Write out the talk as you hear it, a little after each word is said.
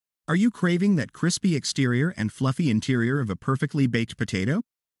Are you craving that crispy exterior and fluffy interior of a perfectly baked potato?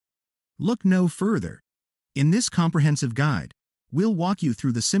 Look no further. In this comprehensive guide, we'll walk you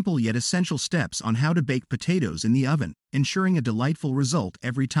through the simple yet essential steps on how to bake potatoes in the oven, ensuring a delightful result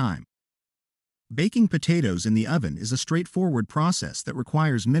every time. Baking potatoes in the oven is a straightforward process that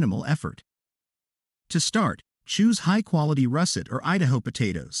requires minimal effort. To start, choose high-quality russet or Idaho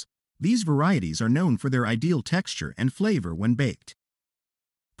potatoes. These varieties are known for their ideal texture and flavor when baked.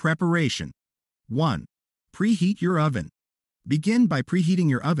 Preparation. 1. Preheat your oven. Begin by preheating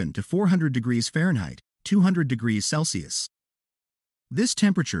your oven to 400 degrees Fahrenheit, 200 degrees Celsius. This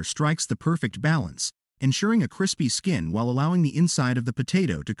temperature strikes the perfect balance, ensuring a crispy skin while allowing the inside of the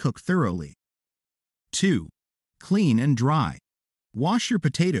potato to cook thoroughly. 2. Clean and dry. Wash your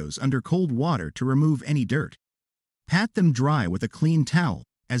potatoes under cold water to remove any dirt. Pat them dry with a clean towel,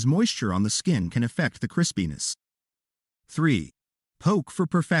 as moisture on the skin can affect the crispiness. 3. Poke for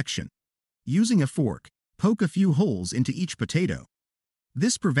perfection. Using a fork, poke a few holes into each potato.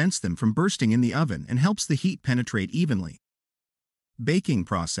 This prevents them from bursting in the oven and helps the heat penetrate evenly. Baking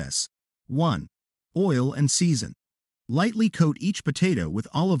process. 1. Oil and season. Lightly coat each potato with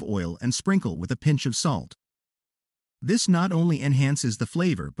olive oil and sprinkle with a pinch of salt. This not only enhances the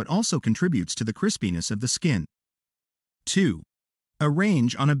flavor but also contributes to the crispiness of the skin. 2.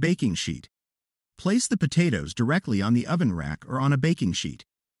 Arrange on a baking sheet. Place the potatoes directly on the oven rack or on a baking sheet.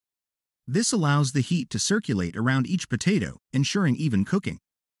 This allows the heat to circulate around each potato, ensuring even cooking.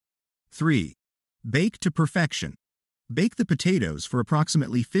 3. Bake to perfection. Bake the potatoes for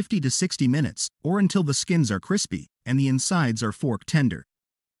approximately 50 to 60 minutes, or until the skins are crispy and the insides are fork tender.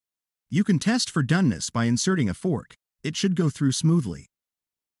 You can test for doneness by inserting a fork. It should go through smoothly.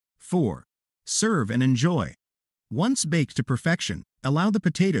 4. Serve and enjoy. Once baked to perfection, allow the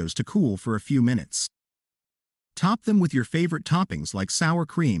potatoes to cool for a few minutes. Top them with your favorite toppings like sour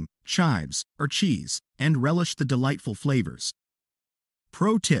cream, chives, or cheese, and relish the delightful flavors.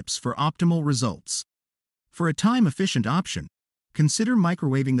 Pro tips for optimal results. For a time-efficient option, consider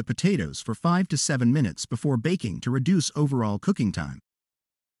microwaving the potatoes for 5 to 7 minutes before baking to reduce overall cooking time.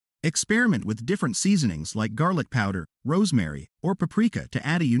 Experiment with different seasonings like garlic powder, rosemary, or paprika to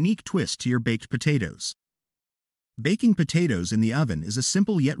add a unique twist to your baked potatoes. Baking potatoes in the oven is a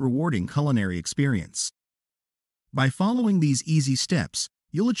simple yet rewarding culinary experience. By following these easy steps,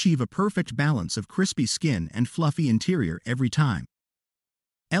 you'll achieve a perfect balance of crispy skin and fluffy interior every time.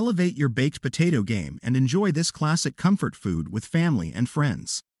 Elevate your baked potato game and enjoy this classic comfort food with family and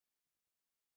friends.